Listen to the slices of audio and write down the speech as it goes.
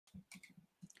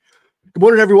Good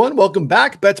morning, everyone. Welcome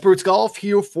back. BetSports Golf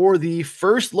here for the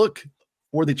first look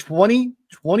for the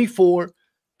 2024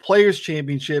 Players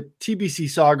Championship, TPC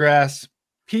Sawgrass,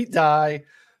 Pete Dye.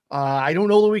 I don't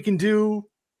know that we can do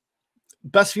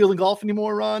best field in golf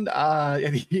anymore, Ron.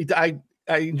 I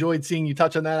enjoyed seeing you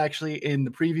touch on that actually in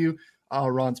the preview,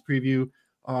 Ron's preview.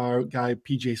 Our guy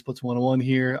PJ Splits 101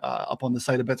 here up on the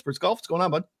site of BetSports Golf. What's going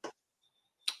on, bud?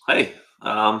 Hey,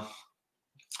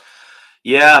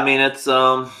 yeah, I mean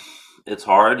it's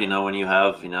hard, when you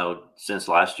have, since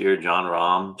last year, John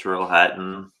Rahm, Tyrrell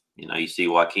Hatton, you see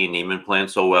Joaquin Niemann playing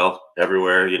so well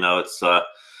everywhere. It's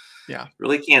Yeah,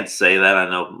 really can't say that. I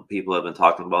know people have been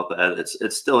talking about that.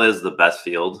 It still is the best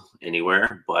field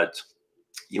anywhere, but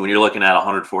when you're looking at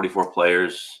 144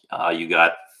 players, you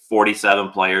got 47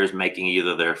 players making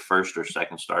either their first or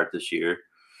second start this year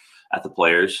at the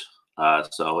Players.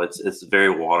 So it's very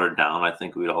watered down. I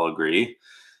think we'd all agree.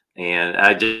 And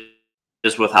I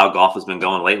just with how golf has been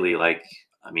going lately,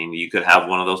 you could have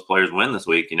one of those players win this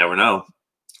week. You never know.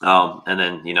 And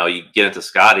then, you get into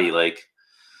Scotty,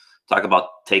 talk about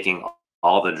taking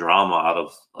all the drama out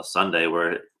of a Sunday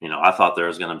where, I thought there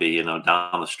was going to be,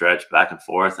 down the stretch back and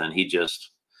forth. And he just,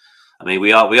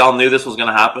 we all knew this was going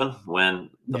to happen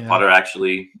when the putter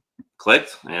actually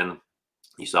clicked, and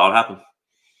you saw it happen.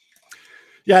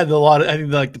 Yeah, I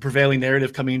think the prevailing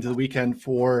narrative coming into the weekend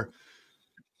for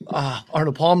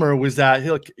Arnold Palmer was that,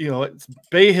 look, it's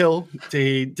Bay Hill. It's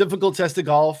a difficult test of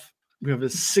golf. We have a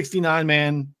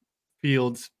 69-man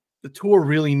field. The tour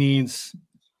really needs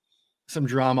some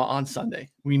drama on Sunday.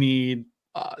 We need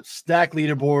stack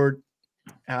leaderboard.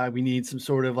 We need some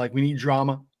sort of we need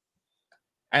drama.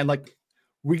 And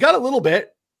we got a little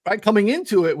bit, right? Coming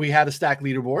into it, we had a stack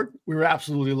leaderboard. We were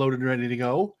absolutely loaded and ready to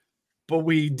go. But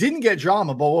we didn't get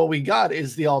drama. But what we got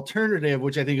is the alternative,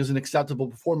 which I think is an acceptable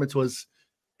performance, was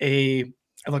I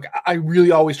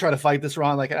really always try to fight this,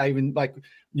 Ron. I even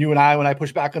you and I, when I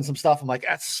push back on some stuff, I'm like,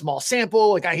 that's a small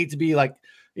sample. I hate to be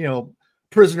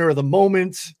prisoner of the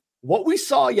moment. What we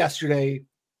saw yesterday,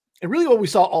 and really what we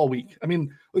saw all week.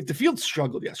 The field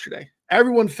struggled yesterday.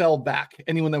 Everyone fell back.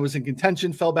 Anyone that was in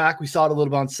contention fell back. We saw it a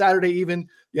little bit on Saturday even.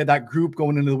 You had that group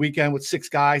going into the weekend with 6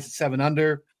 guys at 7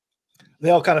 under. They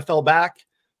all kind of fell back.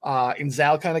 And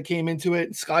Zal kind of came into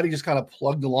it. Scotty just kind of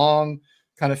plugged along,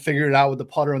 kind of figured it out with the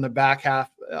putter on the back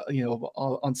half,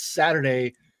 on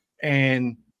Saturday.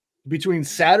 And between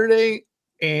Saturday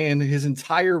and his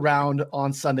entire round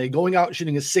on Sunday, going out and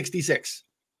shooting a 66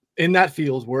 in that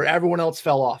field where everyone else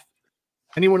fell off.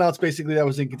 Anyone else basically that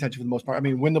was in contention for the most part.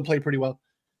 Wyndham played pretty well.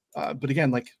 But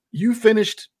again, you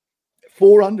finished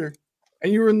 4 under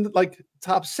and you were in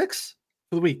top 6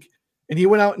 for the week. And he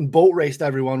went out and boat raced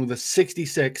everyone with a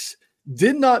 66,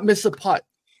 did not miss a putt.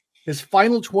 His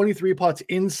final 23 putts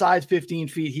inside 15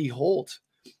 feet, he holds.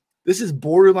 This is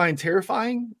borderline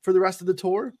terrifying for the rest of the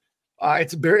tour.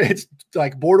 It's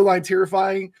borderline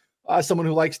terrifying. Someone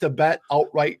who likes to bet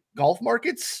outright golf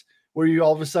markets, where you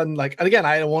all of a sudden and again,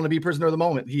 I don't want to be prisoner of the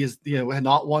moment. He is, had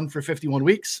not won for 51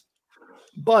 weeks,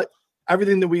 but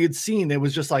everything that we had seen, it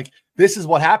was just this is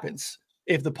what happens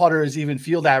if the putter is even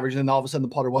field average, and then all of a sudden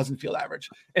the putter wasn't field average.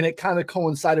 And it kind of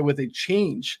coincided with a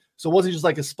change. So it wasn't just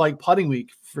a spike putting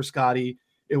week for Scotty.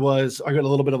 It was, I got a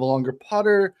little bit of a longer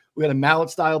putter. We had a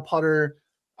mallet style putter.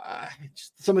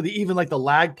 Some of the, even the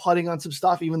lag putting on some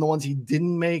stuff, even the ones he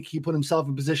didn't make, he put himself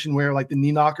in a position where the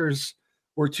knee knockers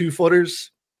were 2-footers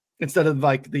instead of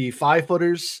the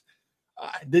 5-footers.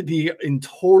 The in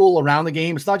total around the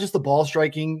game, it's not just the ball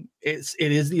striking. It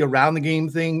is the around the game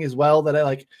thing as well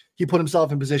that he put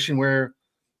himself in position where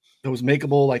it was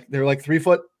makeable. They're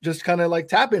 3-foot, just kind of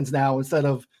tap-ins now instead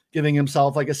of giving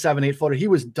himself a 7-8 footer. He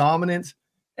was dominant,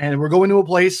 and we're going to a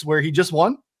place where he just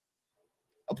won,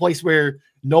 a place where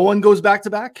no one goes back to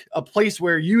back, a place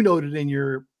where you noted in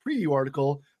your preview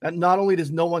article that not only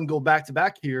does no one go back to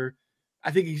back here,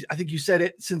 I think you said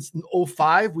it, since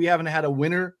 2005, we haven't had a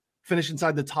winner finish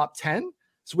inside the top 10.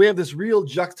 So we have this real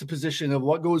juxtaposition of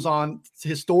what goes on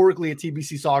historically at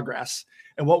TPC Sawgrass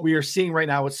and what we are seeing right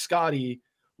now with Scotty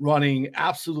running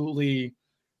absolutely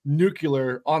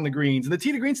nuclear on the greens. And the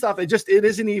tee to green stuff, it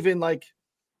isn't even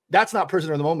that's not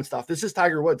prisoner of the moment stuff. This is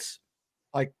Tiger Woods,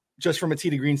 just from a tee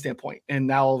to green standpoint. And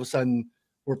now all of a sudden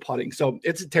we're putting. So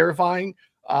it's terrifying.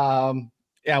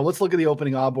 Yeah, let's look at the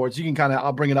opening odd boards. You can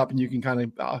I'll bring it up and you can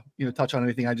touch on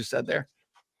anything I just said there.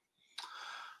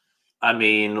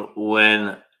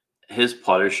 When his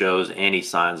putter shows any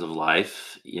signs of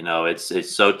life,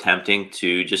 it's so tempting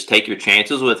to just take your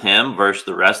chances with him versus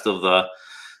the rest of the,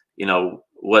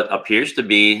 what appears to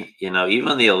be,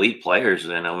 even the elite players.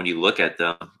 When you look at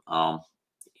them,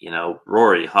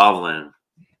 Rory, Hovland,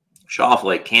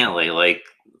 Schauffele, Cantlay,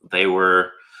 they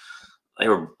were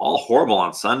all horrible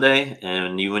on Sunday.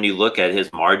 And when you look at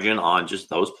his margin on just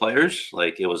those players,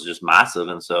 like it was just massive.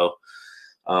 And so,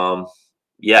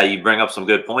 yeah, you bring up some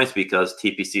good points because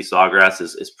TPC Sawgrass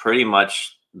is pretty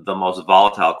much the most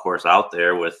volatile course out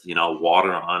there with,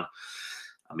 water on.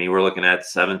 I mean, we're looking at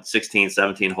 16,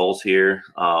 17 holes here.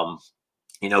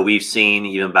 We've seen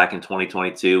even back in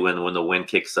 2022 when the wind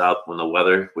kicks up, when the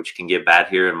weather, which can get bad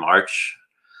here in March,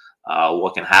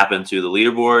 what can happen to the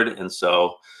leaderboard. And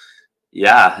so,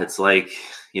 yeah, it's like,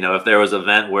 if there was an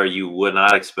event where you would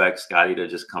not expect Scotty to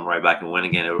just come right back and win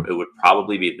again, it would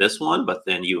probably be this one. But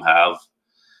then you have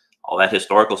all that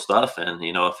historical stuff. And,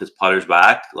 if his putter's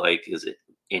back, like, is it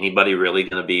anybody really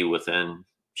going to be within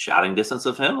shouting distance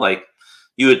of him? Like,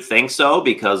 you would think so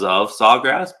because of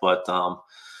Sawgrass, but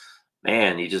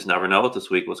man, you just never know this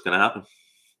week what's going to happen.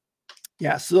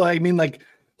 Yeah. So, I mean, like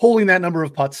holding that number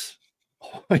of putts,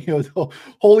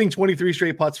 holding 23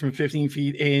 straight putts from 15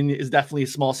 feet in is definitely a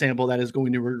small sample that is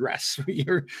going to regress.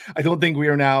 I don't think we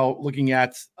are now looking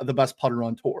at the best putter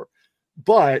on tour,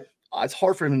 but it's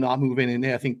hard for him to not move in. And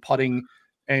I think putting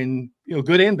and,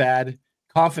 good and bad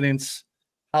confidence,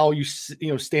 how you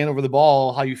stand over the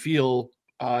ball, how you feel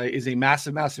is a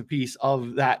massive, massive piece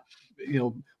of that,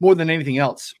 more than anything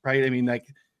else. Right. I mean, like,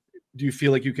 do you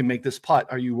feel like you can make this putt?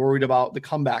 Are you worried about the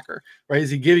comebacker, right? Is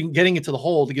he getting it to the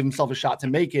hole to give himself a shot to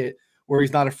make it where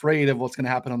he's not afraid of what's going to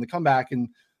happen on the comeback? And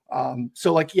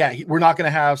so like, yeah, we're not going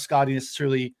to have Scotty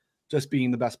necessarily just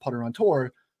being the best putter on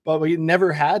tour, but we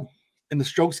never had in the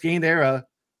strokes gained era.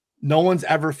 No one's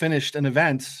ever finished an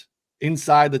event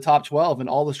inside the top 12 in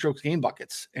all the strokes gained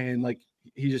buckets. And like,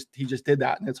 he just did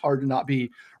that. And it's hard to not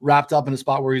be wrapped up in a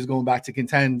spot where he's going back to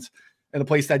contend in a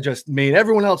place that just made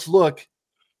everyone else look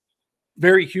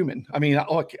very human. I mean,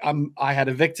 look, I had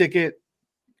a Vic ticket.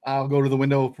 I'll go to the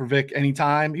window for Vic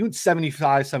anytime. He went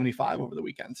 75 over the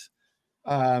weekends.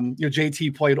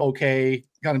 JT played okay,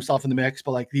 got himself in the mix,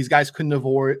 but like these guys couldn't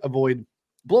avoid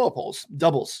blow up holes,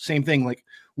 doubles, same thing. Like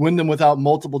win them without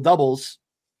multiple doubles.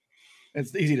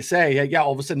 It's easy to say, yeah,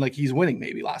 all of a sudden, like he's winning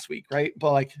maybe last week, right?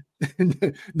 But like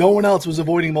no one else was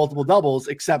avoiding multiple doubles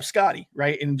except Scotty,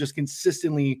 right? And just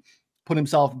consistently put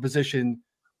himself in position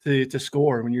to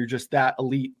score when you're just that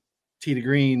elite tee to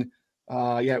green.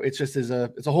 Yeah, it's just it's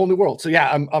a whole new world. So yeah,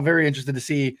 I'm very interested to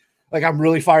see. Like I'm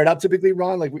really fired up. Typically,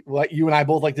 Ron, like you and I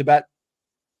both like to bet.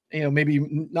 Maybe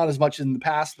not as much in the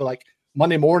past, but like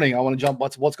Monday morning, I want to jump.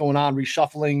 What's going on?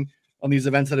 Reshuffling on these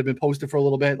events that have been posted for a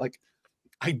little bit. Like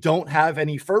I don't have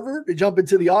any fervor to jump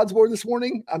into the odds board this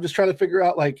morning. I'm just trying to figure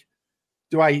out like,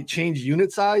 do I change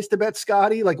unit size to bet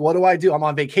Scotty? Like, what do I do? I'm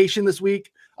on vacation this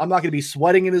week. I'm not going to be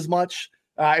sweating it as much.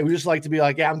 I would just like to be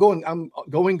like, yeah, I'm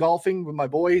going golfing with my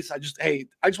boys. I just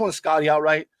want to Scotty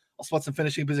outright. I'll sweat some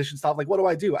finishing position stuff. Like, what do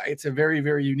I do? It's a very,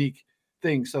 very unique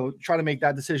thing. So try to make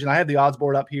that decision. I have the odds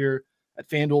board up here at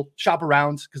FanDuel. Shop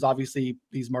around because obviously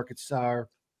these markets are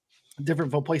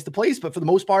different from place to place. But for the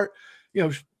most part,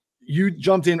 you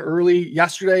jumped in early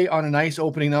yesterday on a nice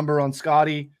opening number on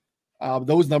Scotty.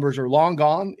 Those numbers are long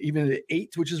gone, even at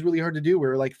 8, which is really hard to do.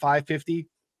 We're like 550,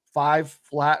 5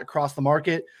 flat across the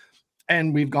market.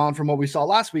 And we've gone from what we saw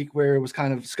last week, where it was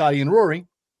kind of Scotty and Rory.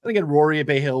 And again, Rory at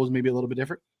Bay Hill was maybe a little bit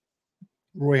different.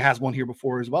 Rory has one here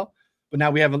before as well. But now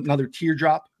we have another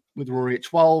teardrop with Rory at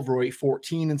 12, Rory at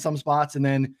 14 in some spots, and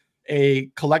then a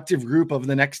collective group of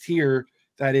the next tier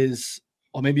that is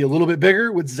maybe a little bit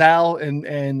bigger with Zal and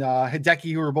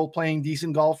Hideki, who are both playing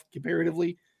decent golf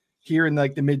comparatively here in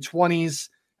like the mid-20s.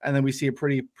 And then we see a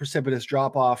pretty precipitous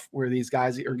drop-off where these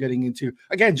guys are getting into,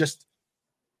 again, just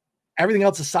everything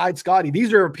else aside Scotty.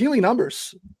 These are appealing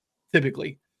numbers,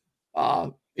 typically.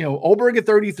 Oberg at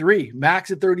 33,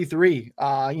 Max at 33,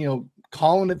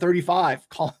 Colin at 35.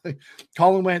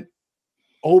 Colin went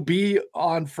OB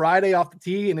on Friday off the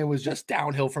tee, and it was just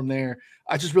downhill from there.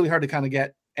 It's just really hard to kind of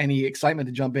get any excitement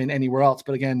to jump in anywhere else.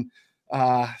 But again,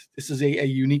 this is a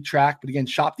unique track. But again,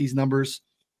 shop these numbers.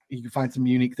 You can find some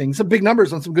unique things, some big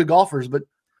numbers on some good golfers, but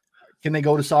can they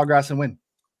go to Sawgrass and win?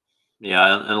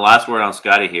 Yeah, and last word on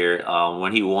Scotty here.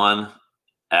 When he won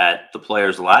at the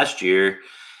Players last year,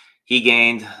 he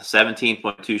gained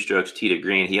 17.2 strokes tee to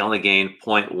green. He only gained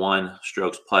 0.1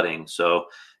 strokes putting. So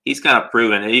he's kind of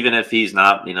proven, even if he's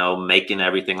not, making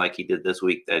everything like he did this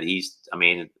week, that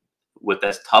with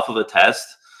as tough of a test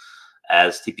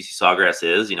as TPC Sawgrass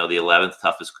is, the 11th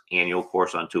toughest annual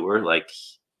course on tour, like,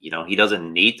 he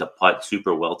doesn't need to putt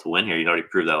super well to win here. He already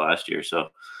proved that last year. So,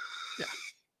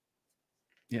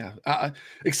 yeah.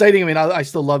 Exciting. I mean, I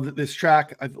still love this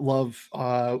track. I love,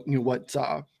 what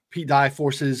Pete Dye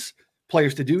forces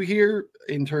players to do here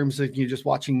in terms of just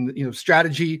watching,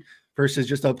 strategy versus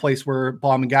just a place where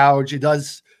bomb and gouge. It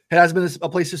does it has been a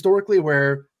place historically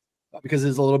where, because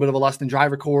it's a little bit of a less than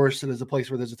driver course, it is a place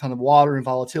where there's a ton of water and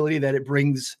volatility, that it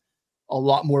brings a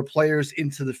lot more players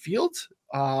into the field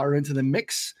or into the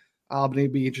mix. But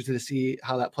I'd be interested to see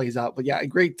how that plays out. But yeah, a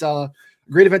great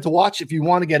event to watch. If you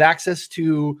want to get access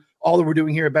to all that we're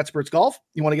doing here at BetSperts Golf,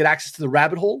 you want to get access to the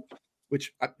rabbit hole,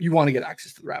 which you want to get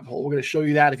access to the rabbit hole. We're going to show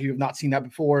you that if you have not seen that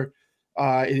before.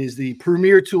 It is the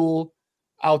premier tool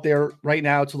out there right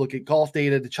now to look at golf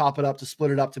data, to chop it up, to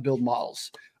split it up, to build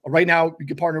models. Right now, you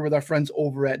can partner with our friends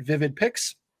over at Vivid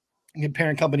Picks,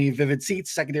 parent company Vivid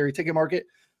Seats, secondary ticket market.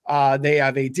 They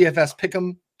have a DFS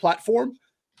Pick'em platform.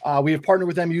 We have partnered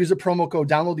with them. Use a promo code,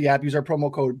 download the app, use our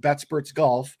promo code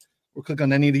BetSpertsGolf, or click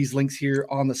on any of these links here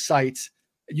on the site.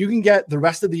 You can get the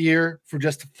rest of the year for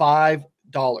just $5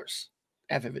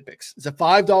 at Vivid Picks. It's a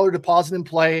 $5 deposit in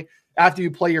play. After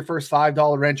you play your first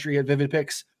 $5 entry at Vivid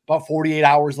Picks, about 48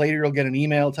 hours later, you'll get an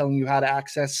email telling you how to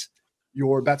access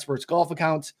your BetSperts Golf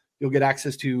account. You'll get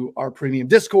access to our premium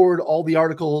Discord, all the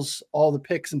articles, all the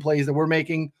picks and plays that we're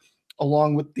making,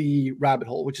 along with the rabbit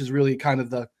hole, which is really kind of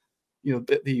the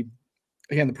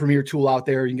premier tool out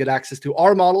there. You can get access to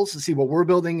our models to see what we're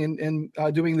building and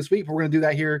doing this week. We're going to do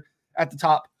that here at the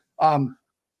top.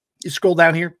 You scroll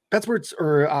down here. BetSperts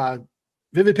or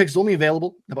Vivid Picks is only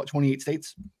available in about 28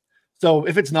 states. So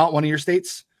if it's not one of your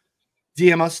states,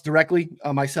 DM us directly,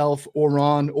 myself or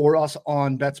Ron or us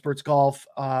on BetSperts Golf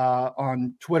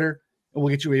on Twitter, and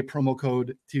we'll get you a promo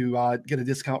code to get a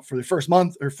discount for the first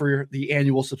month or for the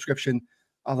annual subscription,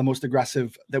 the most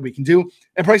aggressive that we can do.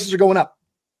 And prices are going up.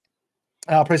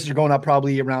 Prices are going up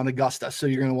probably around Augusta, so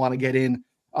you're going to want to get in.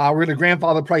 We're going to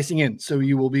grandfather pricing in, so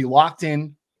you will be locked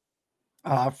in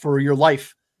for your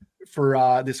life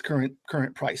for this current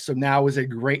price. So now is a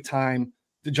great time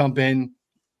to jump in.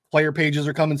 Player pages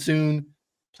are coming soon.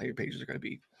 Player pages are going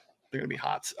to be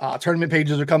hot. Tournament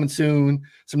pages are coming soon.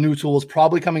 Some new tools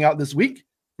probably coming out this week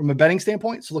from a betting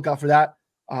standpoint. So look out for that.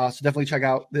 So definitely check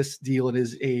out this deal. It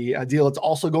is a deal that's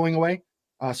also going away.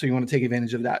 So you want to take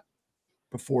advantage of that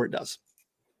before it does.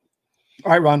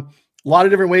 All right, Ron, a lot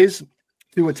of different ways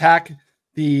to attack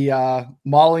the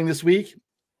modeling this week.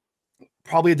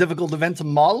 Probably a difficult event to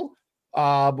model,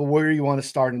 but where do you want to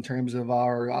start in terms of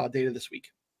our data this week?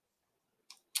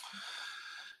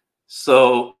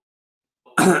 So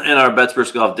in our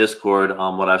BetSperts Golf Discord,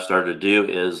 what I've started to do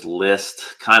is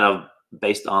list, kind of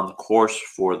based on the course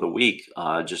for the week,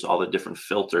 just all the different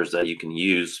filters that you can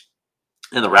use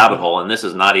in the rabbit hole. And this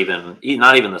is not even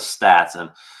the stats. And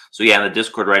so, yeah, in the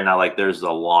Discord right now, like there's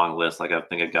a long list. Like I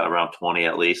think I've got around 20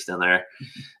 at least in there.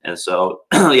 And so,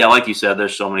 yeah, like you said,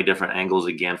 there's so many different angles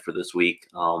again for this week.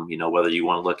 Whether you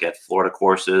want to look at Florida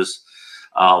courses,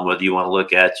 whether you want to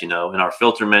look at, in our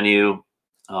filter menu,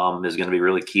 is going to be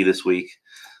really key this week.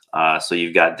 So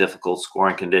you've got difficult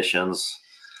scoring conditions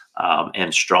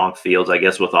and strong fields, I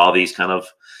guess, with all these kind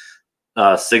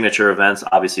of signature events.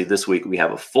 Obviously, this week we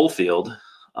have a full field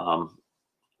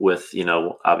with,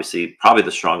 obviously probably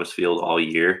the strongest field all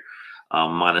year,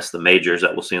 minus the majors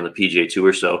that we'll see on the PGA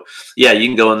Tour. So, yeah, you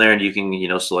can go in there and you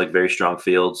can, select very strong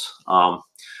fields.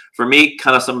 For me,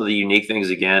 kind of some of the unique things,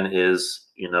 again, is,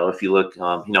 if you look,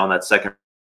 on that second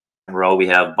row, we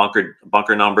have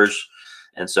bunker numbers.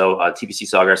 And so TPC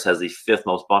Sawgrass has the 5th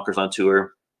most bunkers on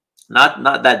tour.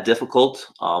 Not that difficult.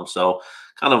 So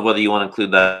kind of whether you want to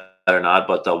include that or not,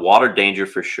 but the water danger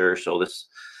for sure. So this,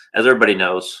 as everybody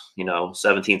knows,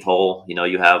 17th hole,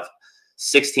 you have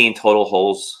 16 total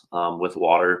holes with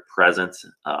water present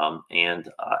and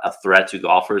a threat to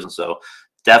golfers. And so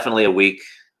definitely a week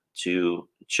to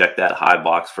check that high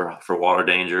box for water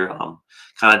danger.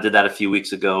 Kind of did that a few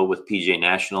weeks ago with PGA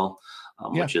National,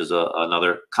 which is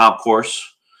another comp course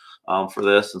for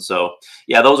this. And so,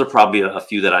 yeah, those are probably a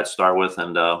few that I'd start with,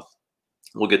 and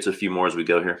we'll get to a few more as we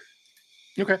go here.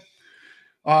 Okay.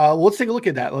 Let's take a look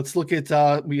at that. Let's look at,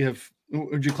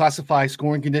 would you classify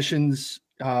scoring conditions?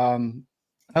 I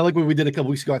like what we did a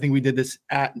couple weeks ago. I think we did this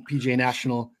at PGA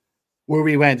National, where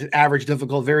we went average,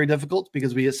 difficult, very difficult,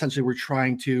 because we essentially were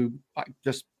trying to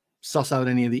just suss out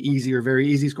any of the easy or very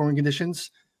easy scoring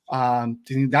conditions. Do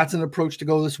you think that's an approach to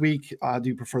go this week? Do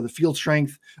you prefer the field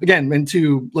strength? Again, and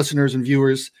to listeners and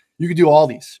viewers, you could do all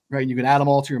these, right? You can add them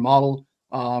all to your model,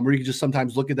 or you can just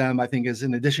sometimes look at them, I think, as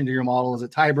in addition to your model as a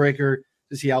tiebreaker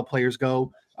to see how players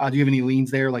go. Do you have any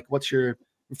leans there? Like, what's your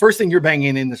first thing you're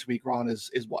banging in this week, Ron, is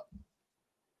what?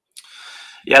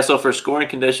 Yeah, so for scoring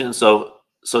conditions, so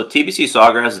TPC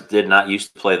Sawgrass did not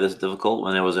used to play this difficult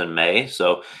when it was in May.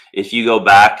 So if you go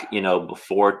back,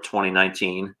 before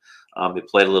 2019, it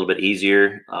played a little bit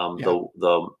easier.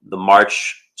 The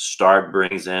March start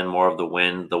brings in more of the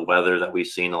wind, the weather that we've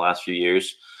seen the last few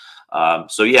years.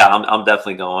 So yeah, I'm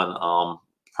definitely going.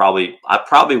 I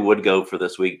probably would go for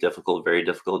this week difficult, very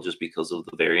difficult, just because of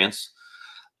the variance.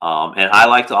 And I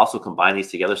like to also combine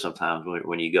these together sometimes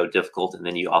when you go difficult, and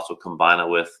then you also combine it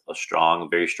with a strong,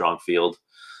 very strong field.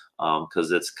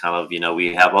 Because it's kind of,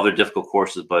 we have other difficult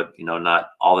courses, but, not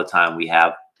all the time we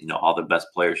have, all the best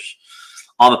players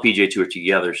on the PGA Tour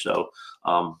together. So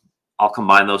I'll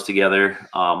combine those together.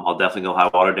 I'll definitely go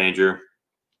high water danger.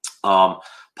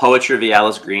 Poetry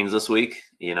Vialis greens this week.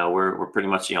 We're pretty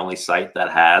much the only site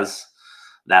that has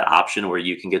that option where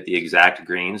you can get the exact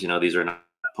greens. These are not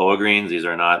Poa greens. These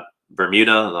are not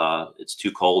Bermuda. It's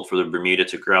too cold for the Bermuda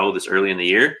to grow this early in the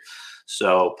year.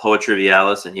 So Poetry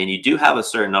Vialis, and you do have a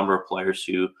certain number of players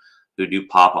who do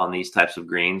pop on these types of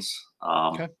greens.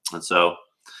 Okay. And so,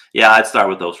 yeah, I'd start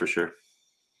with those for sure.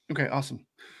 Okay, awesome.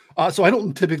 So I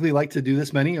don't typically like to do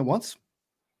this many at once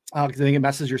because I think it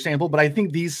messes your sample, but I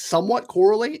think these somewhat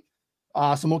correlate. So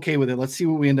I'm okay with it. Let's see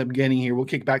what we end up getting here. We'll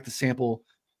kick back the sample.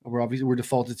 We're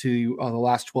defaulted to the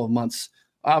last 12 months.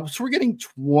 So we're getting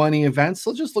 20 events. So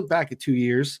let's just look back at 2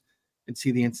 years and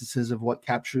see the instances of what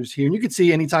captures here. And you can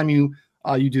see anytime you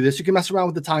do this, you can mess around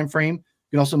with the time frame.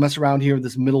 You can also mess around here with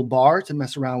this middle bar to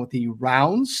mess around with the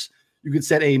rounds. You could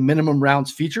set a minimum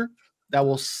rounds feature that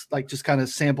will just kind of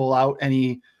sample out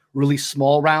any really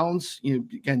small rounds.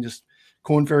 Again, just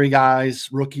Corn Ferry guys,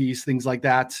 rookies, things like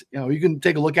that. You can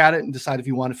take a look at it and decide if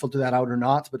you want to filter that out or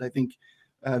not. But I think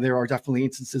there are definitely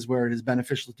instances where it is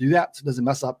beneficial to do that, so it doesn't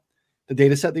mess up the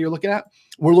data set that you're looking at.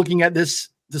 We're looking at this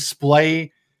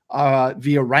display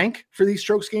via rank for these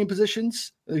strokes gained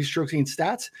positions, these strokes gained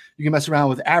stats. You can mess around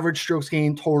with average strokes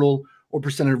gained, total, or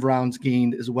percentage of rounds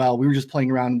gained as well. We were just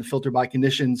playing around in the filter by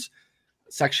conditions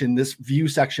section. This view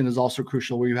section is also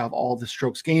crucial, where you have all the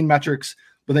strokes gained metrics,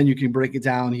 but then you can break it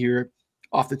down here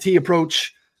off the tee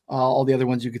approach. All the other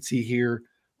ones you could see here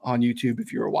on YouTube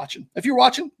if you're watching. If you're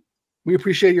watching, we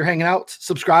appreciate your hanging out.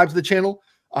 Subscribe to the channel.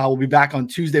 We'll be back on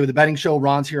Tuesday with the betting show.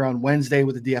 Ron's here on Wednesday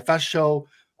with the DFS show.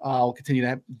 We'll continue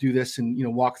to do this and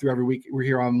walk through every week. We're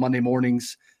here on Monday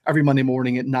mornings, every Monday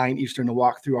morning at 9 Eastern to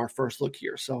walk through our first look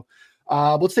here. So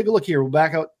let's take a look here. We'll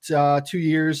back out 2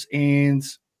 years and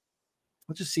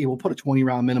let's just see. We'll put a 20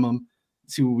 round minimum.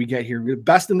 See what we get here. We're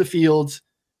best in the fields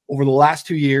over the last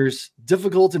 2 years.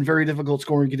 Difficult and very difficult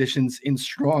scoring conditions in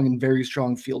strong and very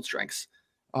strong field strengths.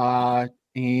 And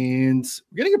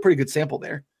we're getting a pretty good sample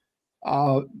there.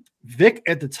 Vic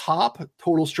at the top,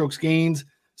 total strokes gained.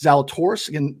 Zalatoris,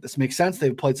 again, this makes sense.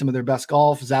 They've played some of their best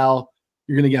golf. Zal,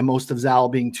 you're going to get most of Zal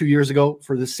being 2 years ago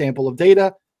for this sample of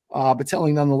data. But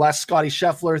telling nonetheless, Scotty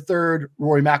Scheffler, third,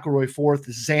 Rory McIlroy, fourth,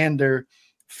 Xander,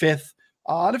 fifth.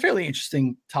 A fairly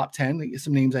interesting top 10.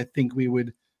 Some names I think we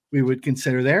would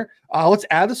consider there. Let's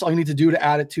add this. All you need to do to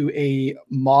add it to a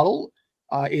model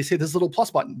is hit this little plus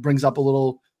button. Brings up a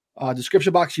little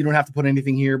description box. You don't have to put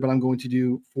anything here, but I'm going to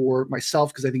do for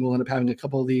myself because I think we'll end up having a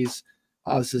couple of these.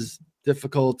 This is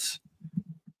difficult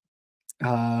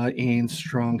and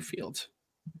strong field.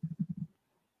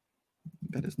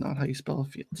 That is not how you spell a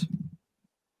field.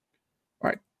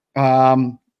 All right.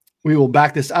 We will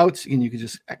back this out, and you can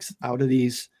just X out of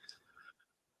these.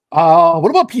 What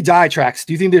about Pete Dye tracks?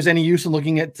 Do you think there's any use in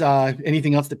looking at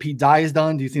anything else that Pete Dye has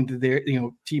done? Do you think that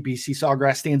TPC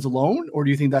Sawgrass stands alone, or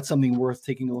do you think that's something worth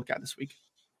taking a look at this week?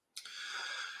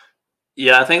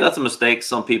 Yeah, I think that's a mistake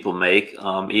some people make.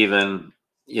 I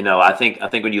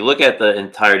think when you look at the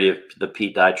entirety of the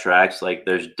Pete Dye tracks, like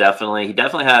he definitely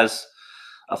has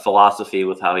a philosophy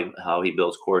with how he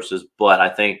builds courses, but I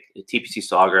think TPC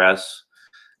Sawgrass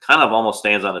kind of almost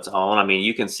stands on its own. I mean,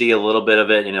 you can see a little bit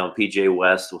of it, PJ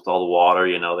West with all the water,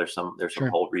 there's some Sure.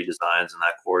 whole redesigns in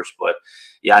that course, but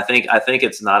yeah, I think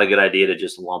it's not a good idea to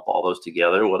just lump all those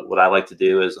together. What I like to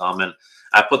do is, and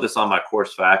I put this on my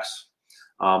course facts,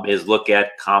 is look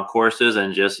at comp courses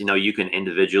and just, you can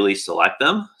individually select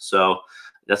them. So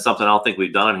that's something I don't think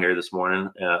we've done here this morning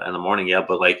in the morning yet,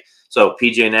 but so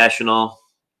PGA National,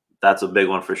 that's a big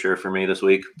one for sure for me this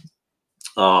week.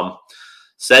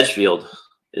 Sedgefield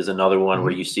is another one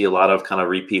where you see a lot of kind of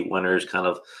repeat winners, kind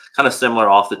of similar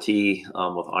off the tee,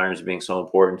 with irons being so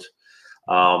important.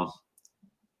 I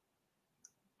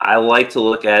like to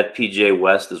look at PGA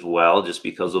West as well, just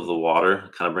because of the water.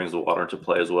 Kind of brings the water into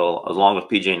play as well, along with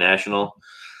PGA National.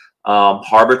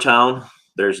 Harbor Town,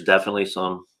 there's definitely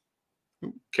some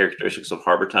characteristics of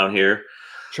Harbor Town here.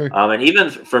 Sure. And even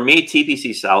for me,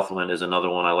 TPC Southwind is another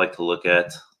one I like to look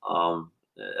at.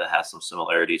 It has some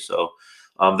similarities. So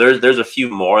there's a few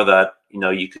more that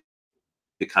you could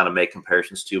kind of make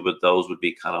comparisons to, but those would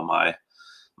be kind of my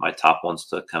top ones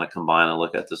to kind of combine and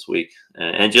look at this week.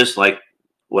 And just like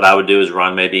what I would do is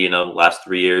run maybe, last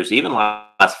 3 years, even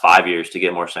last 5 years to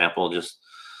get more sample. Just,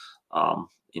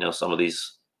 some of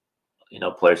these,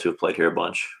 players who have played here a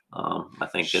bunch. I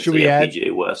think it's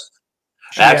PGA West.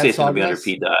 Actually, it's going to be under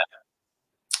Pete Dye.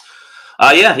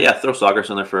 Yeah. Throw Sawgrass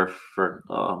in there for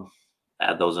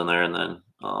add those in there, and then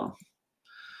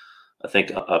I think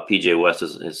PGA West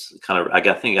is kind of, I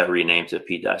think it got renamed to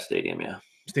Pete Dye Stadium. Yeah.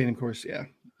 Stadium course. Yeah.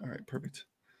 All right. Perfect.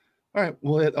 All right.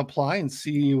 We'll hit apply and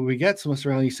see what we get. So,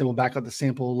 Mr. Allen, you said we'll back up the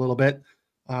sample a little bit.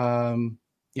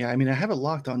 Yeah. I mean, I have it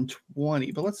locked on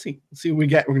 20, but let's see. Let's see what we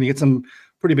get. We're going to get some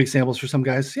pretty big samples for some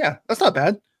guys. Yeah. That's not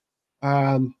bad.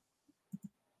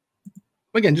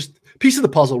 Again, just piece of the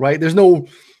puzzle, right? There's no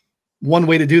one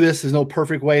way to do this. There's no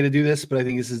perfect way to do this, but I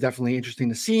think this is definitely interesting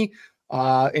to see.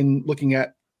 In looking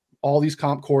at all these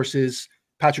comp courses,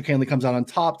 Patrick Cantlay comes out on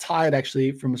top, tied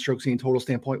actually from a strokes gained total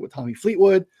standpoint with Tommy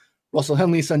Fleetwood, Russell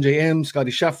Henley, Sungjae Im,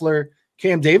 Scotty Scheffler,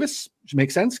 Cam Davis, which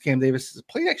makes sense. Cam Davis has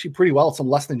played actually pretty well at some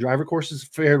less than driver courses,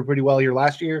 fared pretty well here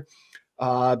last year.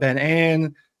 Ben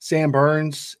An, Sam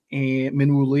Burns, and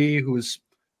Minwoo Lee, who was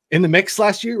in the mix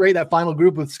last year, right? That final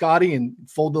group with Scotty and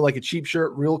folded like a cheap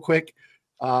shirt real quick.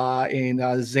 And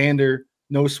Xander,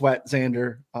 no sweat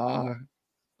Xander.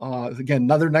 Again,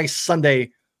 another nice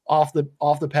Sunday off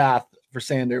the path for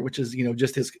Xander, which is,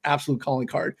 just his absolute calling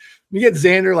card. We get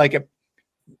Xander like a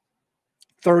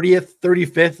 30th,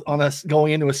 35th on us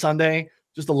going into a Sunday,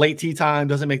 just a late tee time,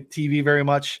 doesn't make TV very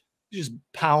much. You just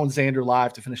pound Xander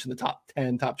live to finish in the top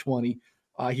 10, top 20.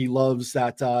 He loves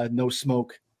that no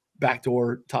smoke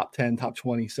backdoor top 10, top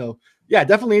 20. So yeah,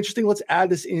 definitely interesting. Let's add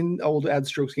this in. We'll add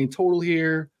strokes gained total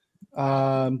here.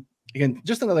 Again,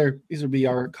 just these would be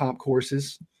our comp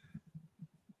courses.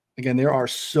 Again, there are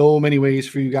so many ways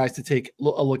for you guys to take a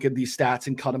look at these stats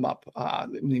and cut them up.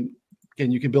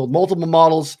 Again, you can build multiple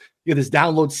models. You get this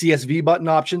download CSV button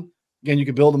option. Again, you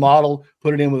can build a model,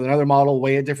 put it in with another model,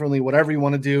 weigh it differently, whatever you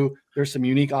want to do. There's some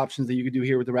unique options that you can do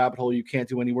here with the rabbit hole you can't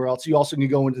do anywhere else. You also can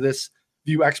go into this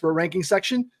view expert ranking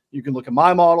section. You can look at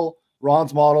my model,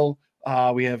 Ron's model.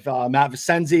 We have Matt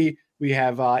Vicenzi. We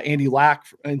have Andy Lack,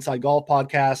 Inside Golf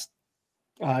Podcast.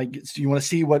 So you want to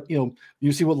see what,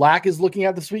 you see what Lack is looking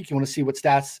at this week. You want to see what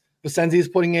stats Vicenzi is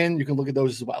putting in. You can look at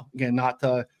those as well. Again, not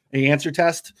an answer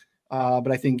test,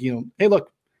 but I think, hey,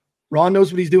 look, Ron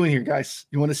knows what he's doing here, guys.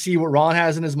 You want to see what Ron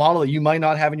has in his model that you might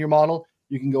not have in your model.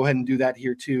 You can go ahead and do that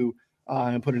here too,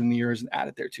 and put it in yours and add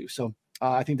it there too. So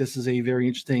I think this is a very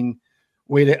interesting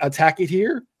way to attack it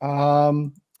here.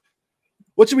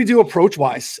 What should we do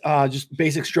approach-wise? Just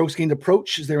basic strokes gained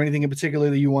approach. Is there anything in particular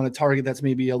that you want to target that's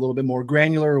maybe a little bit more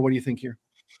granular, or what do you think here?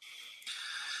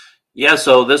 Yeah,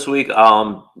 so this week,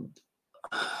 let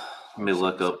me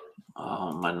look up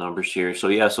my numbers here. So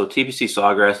yeah, so TPC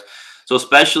Sawgrass. So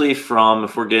especially from,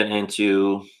 if we're getting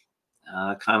into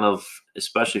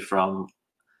especially from,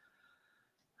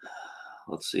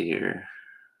 let's see here,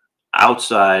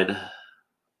 inside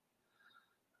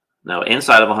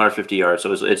of 150 yards.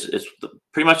 So it's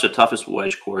pretty much the toughest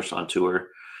wedge course on tour.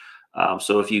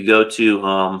 So if you go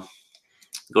to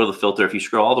the filter, if you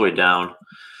scroll all the way down,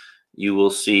 you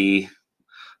will see,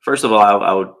 first of all,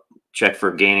 I would check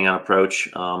for gaining on approach.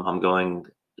 I'm going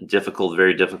difficult,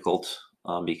 very difficult,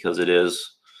 because it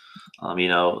is,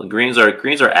 greens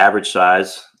are average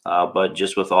size, but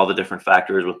just with all the different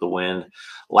factors with the wind.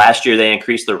 Last year, they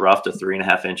increased the rough to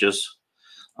 3.5 inches.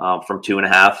 From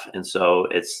 2.5, and so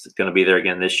it's going to be there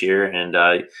again this year.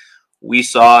 And we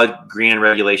saw green and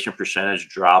regulation percentage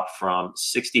drop from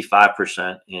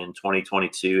 65% in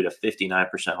 2022 to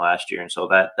 59% last year, and so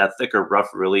that thicker rough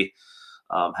really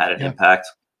had an impact.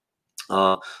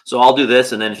 So I'll do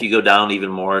this, and then if you go down even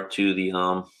more to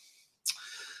the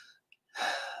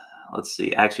let's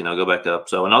see, actually no, go back up.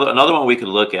 So another one we could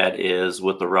look at is,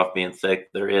 with the rough being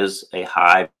thick, there is a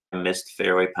high missed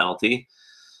fairway penalty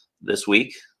this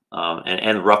week,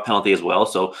 and rough penalty as well.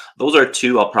 So those are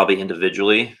two I'll probably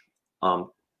individually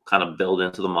kind of build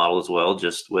into the model as well,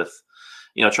 just with,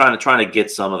 trying to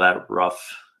get some of that rough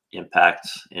impact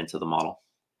into the model.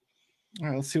 All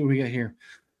right, let's see what we got here.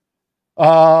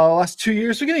 Last 2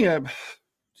 years, we're getting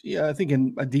I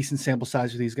think a decent sample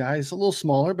size with these guys. A little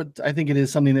smaller, but I think it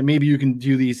is something that maybe you can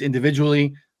do these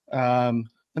individually. Let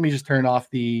me just turn off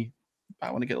I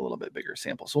want to get a little bit bigger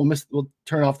sample. So we'll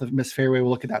turn off the missed fairway.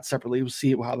 We'll look at that separately. We'll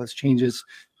see how this changes.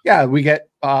 Yeah, we get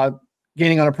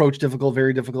gaining on approach difficult,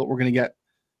 very difficult. We're going to get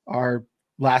our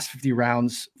last 50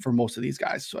 rounds for most of these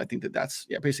guys. So I think that's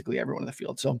basically everyone in the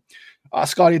field. So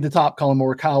Scotty at the top, Colin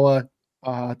Morikawa,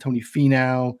 Tony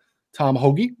Finau, Tom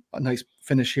Hoagie, a nice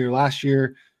finish here last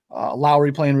year.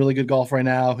 Lowry playing really good golf right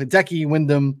now. Hideki,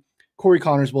 Wyndham, Corey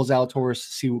Connors, Will Zalatoris,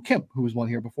 Siwoo Kim, who was one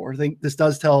here before. I think this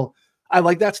does tell I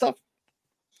like that stuff.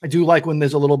 I do like when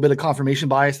there's a little bit of confirmation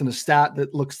bias in a stat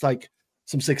that looks like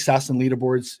some success in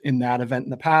leaderboards in that event in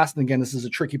the past. And again, this is a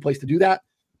tricky place to do that,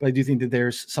 but I do think that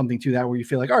there's something to that where you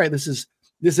feel like, all right, this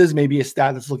is maybe a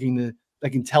stat that's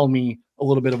that can tell me a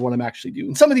little bit of what I'm actually doing.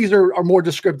 And some of these are more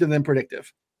descriptive than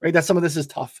predictive, right? That some of this is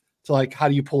tough to like, how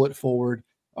do you pull it forward?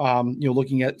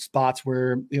 Looking at spots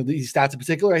where, these stats in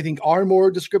particular, I think are more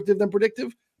descriptive than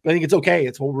predictive, but I think it's okay.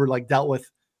 It's what we're like dealt with.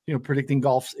 Predicting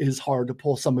golf is hard to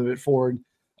pull some of it forward.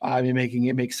 Making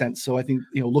it make sense. So I think,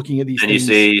 looking at these and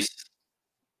things.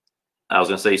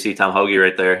 You see Tom Hoagie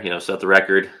right there, set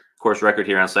the course record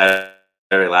here on Saturday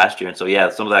last year. And so, yeah,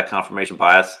 some of that confirmation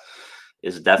bias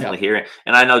is definitely here.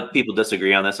 And I know people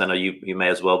disagree on this. I know you may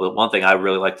as well. But one thing I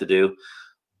really like to do,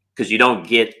 because you don't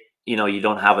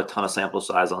have a ton of sample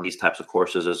size on these types of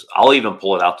courses, is I'll even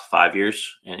pull it out to 5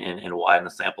 years and widen the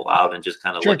sample out and just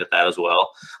kind of look at that as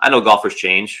well. I know golfers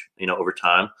change, over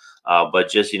time. But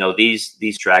just,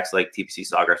 these tracks like TPC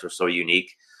Sawgrass are so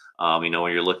unique. When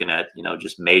you're looking at,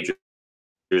 just majors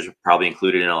are probably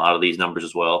included in a lot of these numbers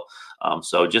as well.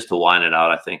 So just to widen it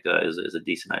out, I think is a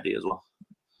decent idea as well.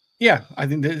 Yeah, I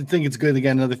think it's good.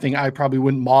 Again, another thing I probably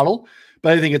wouldn't model,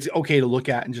 but I think it's okay to look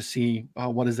at and just see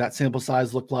what does that sample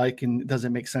size look like, and does it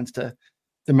make sense to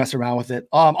mess around with it.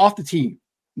 Off the tee,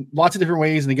 lots of different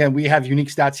ways. And again, we have unique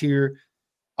stats here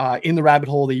in the rabbit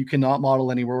hole that you cannot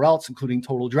model anywhere else, including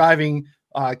total driving,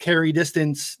 carry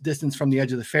distance from the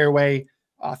edge of the fairway,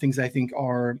 things I think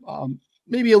are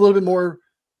maybe a little bit more,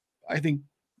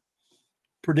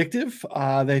 predictive,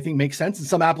 that I think makes sense, and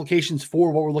some applications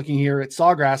for what we're looking here at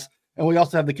Sawgrass. And we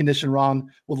also have the condition Ron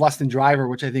with less than driver,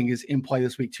 which I think is in play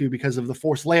this week too, because of the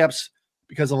forced layups,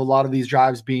 because of a lot of these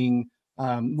drives being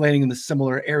landing in the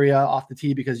similar area off the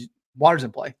tee, because water's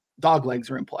in play, dog legs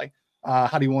are in play.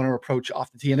 How do you want to approach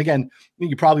off the tee? And again,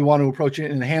 you probably want to approach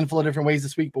it in a handful of different ways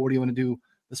this week, but what do you want to do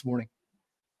this morning?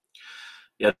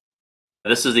 Yeah,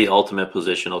 this is the ultimate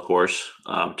positional course.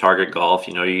 Target golf,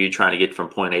 you're trying to get from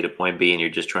point A to point B, and you're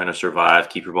just trying to survive,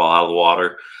 keep your ball out of the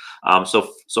water.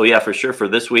 So yeah, for sure for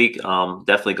this week,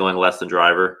 definitely going less than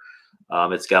driver.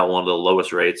 It's got one of the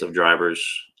lowest rates of drivers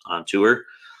on tour.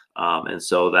 And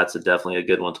so that's definitely a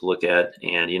good one to look at.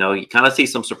 And, you kind of see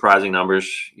some surprising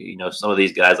numbers. Some of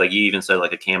these guys, like you even said,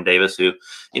 like a Cam Davis, who,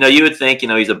 you would think,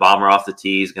 he's a bomber off the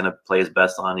tee. He's going to play his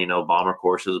best on, bomber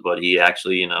courses. But he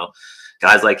actually,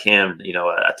 guys like him,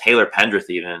 a Taylor Pendrith,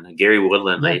 even Gary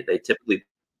Woodland, they typically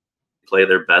play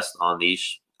their best on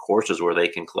these courses where they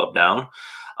can club down.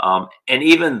 And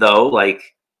even though,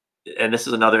 and this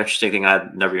is another interesting thing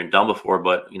I've never even done before,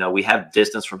 but, we have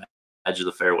distance from edge of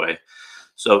the fairway.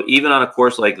 So even on a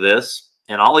course like this,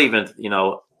 and I'll even,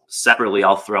 separately,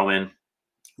 I'll throw in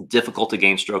difficult to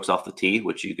gain strokes off the tee,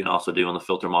 which you can also do on the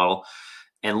filter model,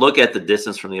 and look at the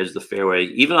distance from the edge of the fairway,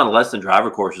 even on less than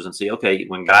driver courses, and see, okay,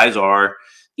 when guys are,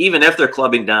 even if they're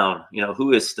clubbing down,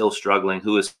 who is still struggling,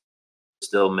 who is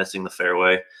still missing the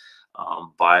fairway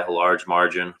by a large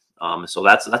margin. So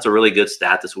that's a really good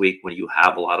stat this week when you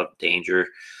have a lot of danger.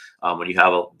 When you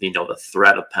have the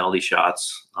threat of penalty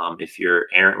shots, if you're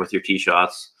errant with your tee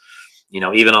shots,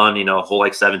 even on a hole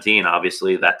like 17,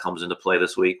 obviously that comes into play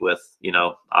this week with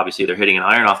obviously they're hitting an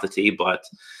iron off the tee, but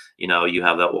you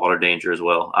have that water danger as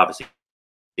well. Obviously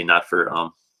not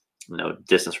for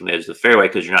distance from the edge of the fairway,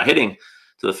 because you're not hitting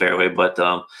to the fairway, but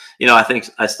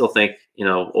I still think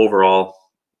overall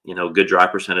good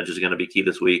drive percentage is going to be key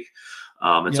this week,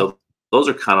 and so those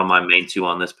are kind of my main two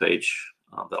on this page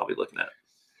that I'll be looking at.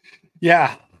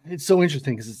 Yeah, it's so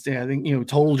interesting because I think,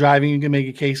 total driving, you can make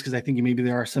a case, because I think maybe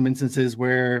there are some instances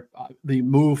where the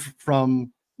move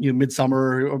from,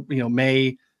 midsummer or,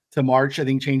 May to March, I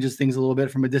think changes things a little bit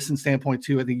from a distance standpoint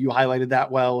too. I think you highlighted that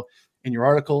well in your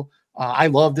article. I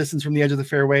love distance from the edge of the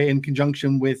fairway in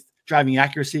conjunction with driving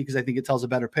accuracy, because I think it tells a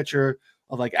better picture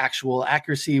of actual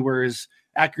accuracy, whereas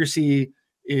accuracy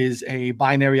is a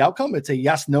binary outcome. It's a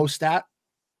yes, no stat,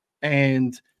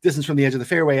 and distance from the edge of the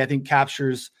fairway, I think,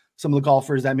 captures some of the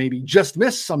golfers that maybe just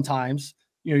miss sometimes.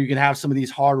 You can have some of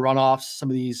these hard runoffs, some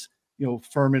of these,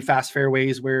 firm and fast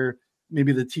fairways where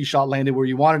maybe the tee shot landed where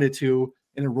you wanted it to,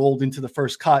 and it rolled into the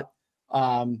first cut.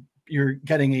 You're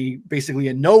getting basically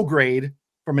a no grade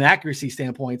from an accuracy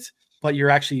standpoint, but you're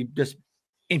actually just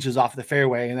inches off the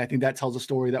fairway. And I think that tells a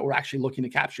story that we're actually looking to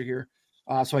capture here.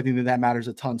 So I think that matters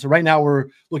a ton. So right now we're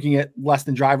looking at less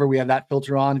than driver. We have that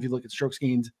filter on. If you look at strokes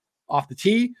gained off the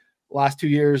tee, last 2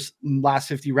 years, last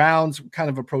 50 rounds, kind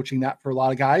of approaching that for a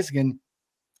lot of guys. Again,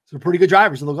 some pretty good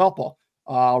drivers in the golf ball.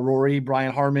 Rory,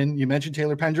 Brian Harmon, you mentioned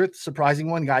Taylor Pendrith, surprising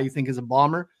one, guy you think is a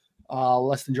bomber.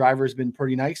 Less than driver has been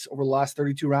pretty nice over the last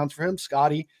 32 rounds for him.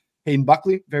 Scotty, Hayden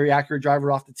Buckley, very accurate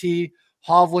driver off the tee.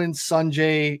 Hovland,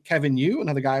 Sanjay, Kevin Yu,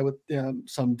 another guy with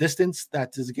some distance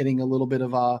that is getting a little bit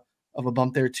of a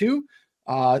bump there too.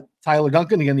 Tyler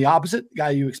Duncan, again, the opposite guy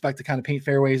you expect to kind of paint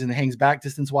fairways and hangs back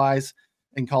distance wise,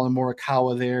 and Colin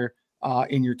Morikawa there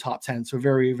in your top 10. So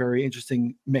very, very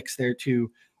interesting mix there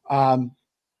too.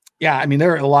 Yeah, I mean,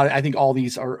 there are a lot. I think all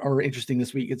these are interesting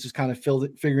this week. It's just kind of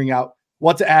figuring out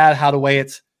what to add, how to weigh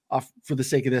it. For the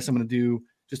sake of this, I'm going to do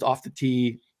just off the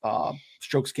tee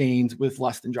strokes gained with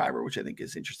less than driver, which I think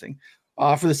is interesting.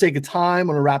 For the sake of time, I'm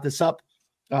going to wrap this up.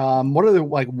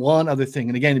 One other thing,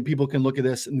 and again, people can look at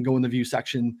this and go in the view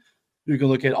section. You can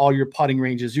look at all your putting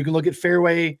ranges. You can look at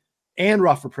fairway and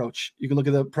rough approach. You can look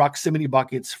at the proximity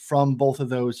buckets from both of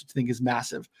those, which I think is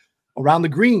massive. Around the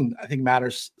green, I think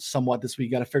matters somewhat this week.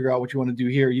 You got to figure out what you want to do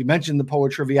here. You mentioned the Poa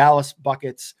Trivialis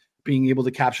buckets, being able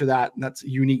to capture that, and that's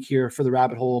unique here for the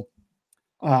rabbit hole.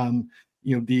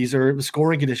 These are the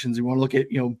scoring conditions. You want to look at,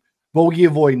 bogey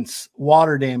avoidance,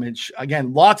 water damage.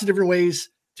 Again, lots of different ways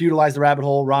to utilize the rabbit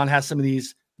hole. Ron has some of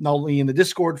these not only in the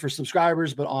Discord for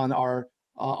subscribers, but on our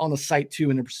on the site too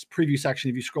in the preview section.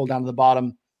 If you scroll down to the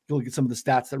bottom, you'll look at some of the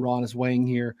stats that Ron is weighing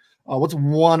here. What's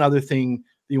one other thing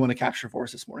that you want to capture for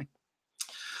us this morning?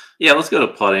 Yeah, let's go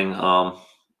to putting.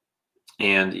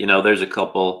 There's a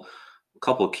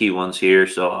couple key ones here.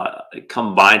 So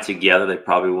combined together, they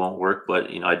probably won't work.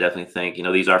 But, I definitely think,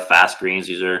 these are fast greens.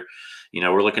 These are,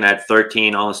 we're looking at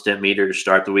 13 on the stimp meter to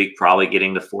start the week, probably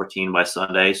getting to 14 by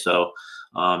Sunday. So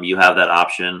you have that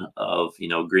option of,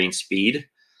 green speed.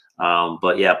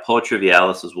 But yeah, Poa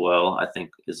Trivialis as well, I think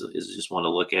is just one to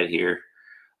look at here.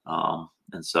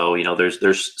 And so,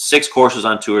 there's 6 courses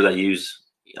on tour that use,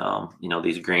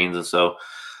 these greens. And so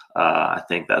I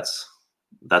think that's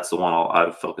the one I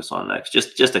would focus on next,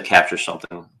 just to capture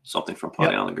something from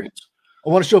putting on the greens. I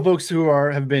want to show folks who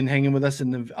have been hanging with us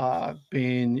and have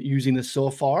been using this so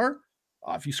far.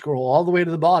 If you scroll all the way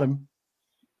to the bottom,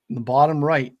 in the bottom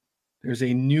right, there's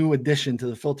a new addition to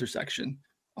the filter section,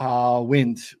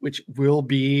 wind, which will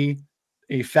be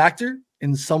a factor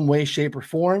in some way, shape, or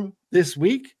form this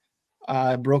week.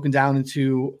 Broken down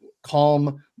into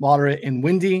calm, moderate, and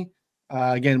windy.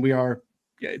 Again,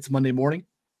 it's Monday morning.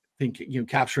 I think,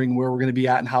 capturing where we're going to be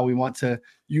at and how we want to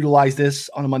utilize this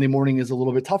on a Monday morning is a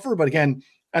little bit tougher. But again,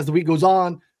 as the week goes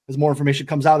on, as more information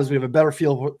comes out, as we have a better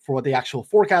feel for what the actual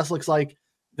forecast looks like,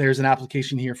 there's an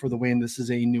application here for the wind. This is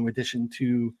a new addition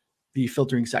to the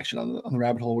filtering section on the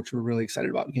rabbit hole, which we're really excited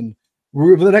about. Again,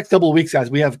 for the next couple of weeks, guys,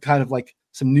 we have kind of like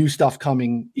some new stuff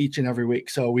coming each and every week.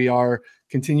 So we are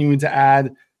continuing to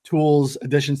add tools,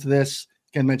 additions to this.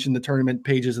 Again, mentioned the tournament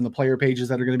pages and the player pages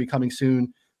that are going to be coming soon,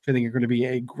 which I think are going to be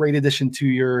a great addition to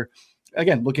your,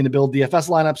 again, looking to build DFS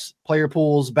lineups, player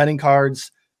pools, betting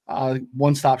cards.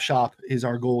 One-stop shop is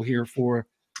our goal here for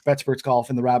BetSperts Golf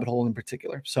and the rabbit hole in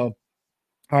particular. So,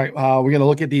 all right, we're going to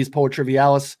look at these Poa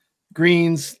Trivialis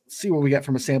greens, see what we get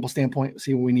from a sample standpoint,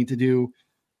 see what we need to do.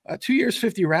 2 years,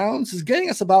 50 rounds is getting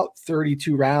us about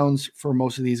 32 rounds for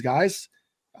most of these guys.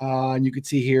 And you can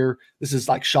see here, this is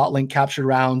like shot link captured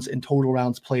rounds and total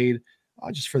rounds played.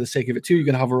 Just for the sake of it too, you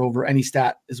can hover over any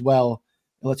stat as well.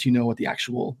 It lets you know what the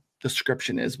actual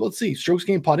description is. But let's see, strokes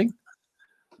gained putting.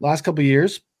 Last couple of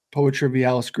years, Poa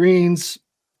Trivialis greens,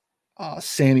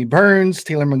 Sammy Burns,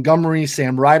 Taylor Montgomery,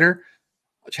 Sam Ryder,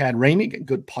 Chad Ramey,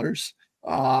 good putters.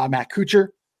 Matt Kuchar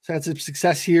has had some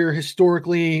success here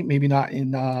historically, maybe not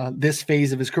in this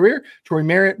phase of his career. Troy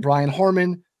Merritt, Brian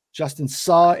Harmon, Justin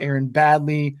Suh, Aaron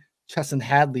Badley, Chesson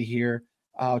Hadley here,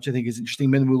 which I think is interesting.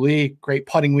 Minwoo Lee, great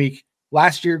putting week.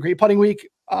 Last year, great putting week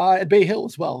at Bay Hill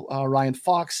as well. Ryan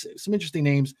Fox, some interesting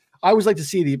names. I always like to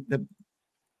see the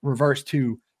reverse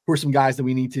too. Who are some guys that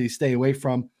we need to stay away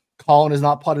from? Colin has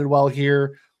not putted well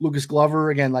here. Lucas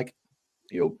Glover, again,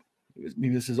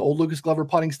 maybe this is old Lucas Glover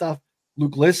putting stuff.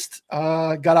 Luke List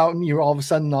got out, and all of a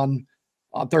sudden on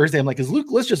Thursday, I'm like, is Luke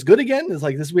List just good again? It's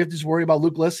like this. We have to just worry about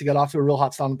Luke List. He got off to a real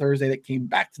hot start on Thursday that came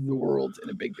back to the world in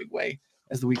a big, big way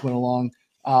as the week went along.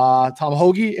 Tom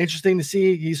Hoagie, interesting to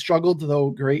see. He struggled, though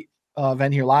great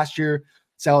event here last year.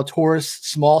 Zalatoris,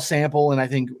 small sample, and I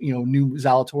think new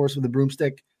Zalatoris with a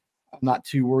broomstick. I'm not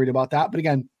too worried about that. But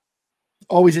again,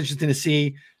 always interesting to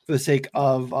see. For the sake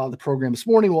of the program this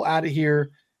morning, we'll add it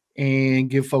here and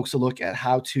give folks a look at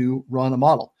how to run a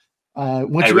model.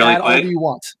 Once you add all you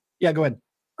want. Yeah, go ahead.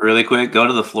 Really quick, go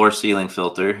to the floor ceiling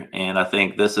filter. And I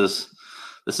think this is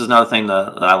another thing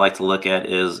that I like to look at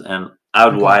and I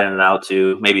would widen it out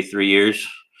to maybe 3 years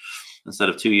instead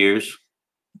of 2 years.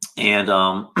 And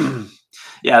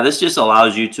Yeah, this just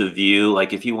allows you to view,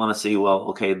 like, if you want to see, well,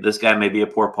 okay, this guy may be a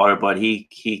poor putter, but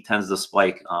he tends to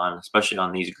spike on, especially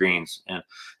on these greens. And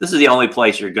this is the only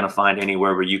place you're going to find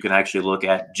anywhere where you can actually look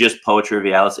at just Poa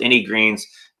Trivialis, any greens,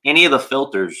 any of the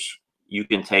filters you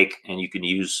can take and you can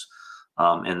use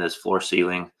in this floor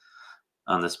ceiling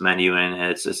on this menu. And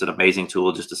it's an amazing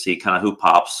tool just to see kind of who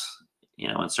pops, you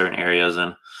know, in certain areas,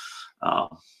 and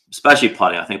especially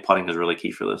putting. I think putting is really key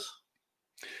for this.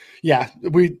 Yeah,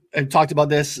 we have talked about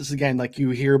this. This again, like you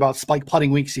hear about spiked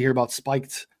putting weeks, you hear about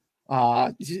spiked.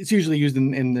 It's usually used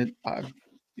in the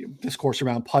discourse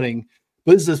around putting,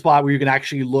 but this is a spot where you can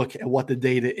actually look at what the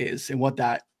data is and what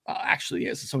that actually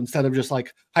is. So instead of just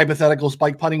like hypothetical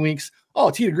spike putting weeks, oh,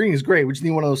 tee to green is great, we just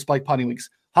need one of those spike putting weeks.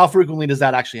 How frequently does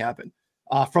that actually happen?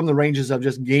 From the ranges of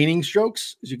just gaining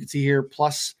strokes, as you can see here,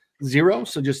 +0.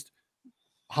 So just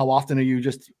how often are you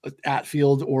just at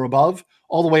field or above,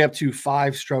 all the way up to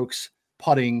 5 strokes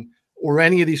putting or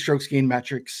any of these strokes gain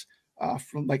metrics.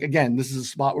 From like, again, this is a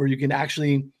spot where you can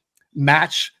actually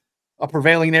match a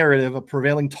prevailing narrative, a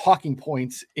prevailing talking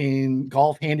point in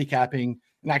golf handicapping,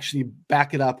 and actually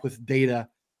back it up with data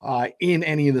in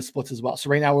any of the splits as well. So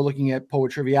right now we're looking at Poa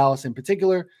Trivialis in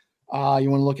particular. You want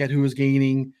to look at who is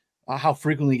gaining, how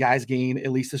frequently guys gain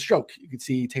at least a stroke. You can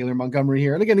see Taylor Montgomery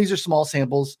here. And again, these are small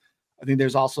samples. I think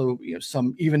there's also, you know,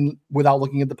 some, even without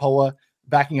looking at the POA,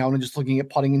 backing out and just looking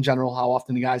at putting in general, how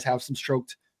often the guys have some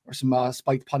stroked or some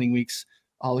spiked putting weeks,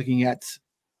 looking at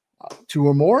 2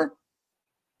 or more.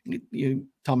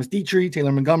 Thomas Dietrich,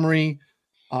 Taylor Montgomery,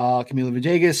 Camilo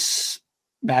Villegas,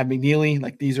 Matt McNeely,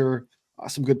 like these are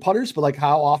some good putters, but like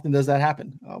how often does that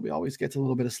happen? We always get a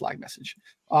little bit of slag message.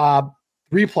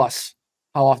 3+,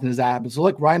 how often does that happen? So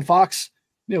look, Ryan Fox,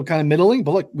 you know, kind of middling,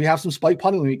 but look, we have some spike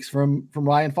putting weeks from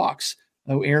Ryan Fox.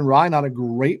 Aaron Rai, not a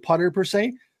great putter per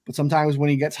se, but sometimes when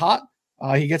he gets hot,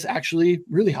 he gets actually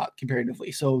really hot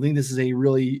comparatively. So I think this is a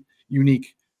really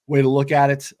unique way to look at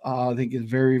it. I think it's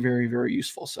very, very, very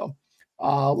useful. So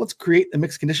let's create a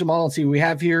mixed condition model and see what we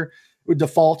have here. It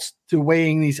defaults to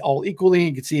weighing these all equally.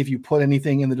 You can see if you put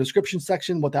anything in the description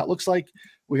section, what that looks like.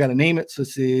 We got to name it. So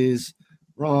this is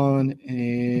Ron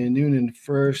and Noonan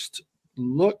first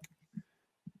look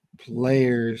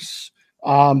players.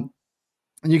 And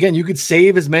again, you could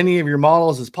save as many of your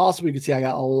models as possible. You can see I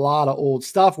got a lot of old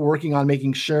stuff. We're working on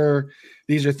making sure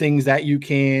these are things that you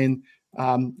can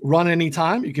run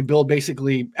anytime. You can build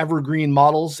basically evergreen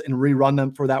models and rerun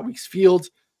them for that week's field.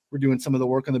 We're doing some of the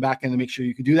work on the back end to make sure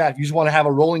you can do that. If you just want to have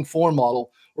a rolling form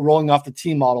model, or rolling off the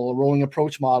team model, a rolling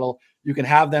approach model, you can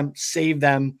have them, save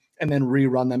them, and then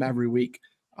rerun them every week,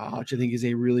 which I think is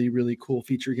a really, really cool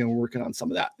feature. Again, we're working on some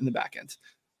of that in the back end.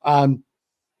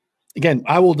 Again,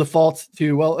 I will default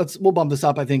to, well, we'll bump this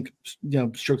up. I think, you know,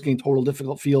 strokes gain total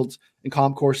difficult fields and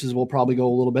comp courses we'll probably go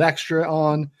a little bit extra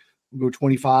on. We'll go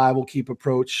 25. We'll keep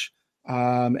approach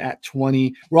at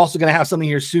 20. We're also going to have something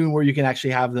here soon where you can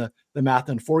actually have the math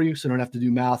done for you, so you don't have to do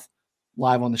math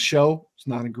live on the show. It's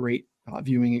not a great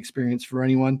viewing experience for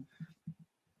anyone,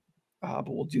 but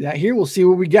we'll do that here. We'll see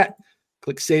what we get.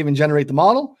 Click save and generate the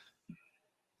model.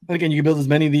 And again, you can build as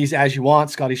many of these as you want.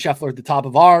 Scotty Scheffler at the top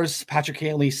of ours, Patrick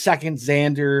Cantley second,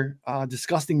 Xander,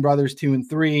 Disgusting Brothers 2 and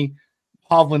 3,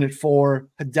 Hovland at 4,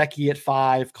 Hideki at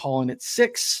 5, Colin at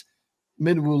 6,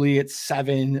 Midwoolley at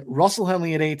 7, Russell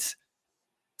Henley at 8,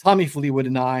 Tommy Fleetwood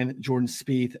at 9, Jordan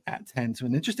Spieth at 10. So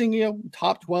an interesting, you know,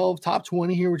 top 12, top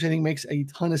 20 here, which I think makes a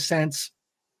ton of sense.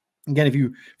 Again, if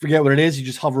you forget what it is, you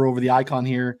just hover over the icon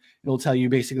here. It'll tell you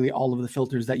basically all of the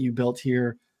filters that you built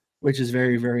here, which is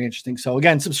very, very interesting. So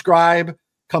again, subscribe,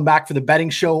 come back for the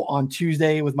betting show on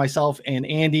Tuesday with myself and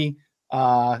Andy.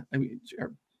 I mean,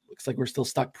 looks like we're still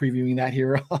stuck previewing that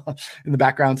here in the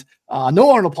background.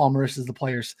 No Arnold Palmer is the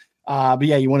players. But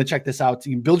yeah, you want to check this out.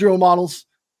 You can build your own models,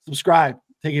 subscribe,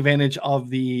 take advantage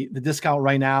of the discount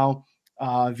right now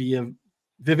via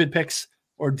Vivid Picks,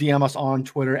 or DM us on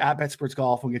Twitter at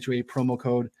BetSportsGolf. We'll get you a promo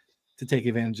code to take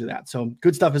advantage of that. So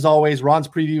good stuff as always. Ron's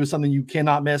preview is something you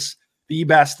cannot miss. The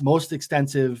best, most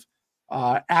extensive,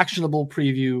 actionable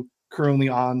preview currently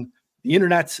on the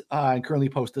internet and currently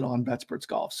posted on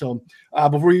BetSportsGolf. So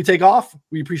before you take off,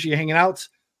 we appreciate you hanging out.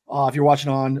 If you're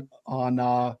watching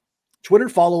on Twitter,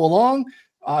 follow along.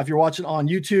 If you're watching on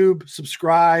YouTube,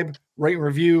 subscribe, rate and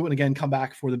review, and again, come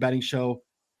back for the betting show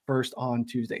first on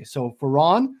Tuesday. So for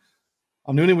Ron,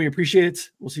 I'm Noonan. We appreciate it.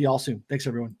 We'll see you all soon. Thanks,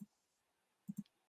 everyone.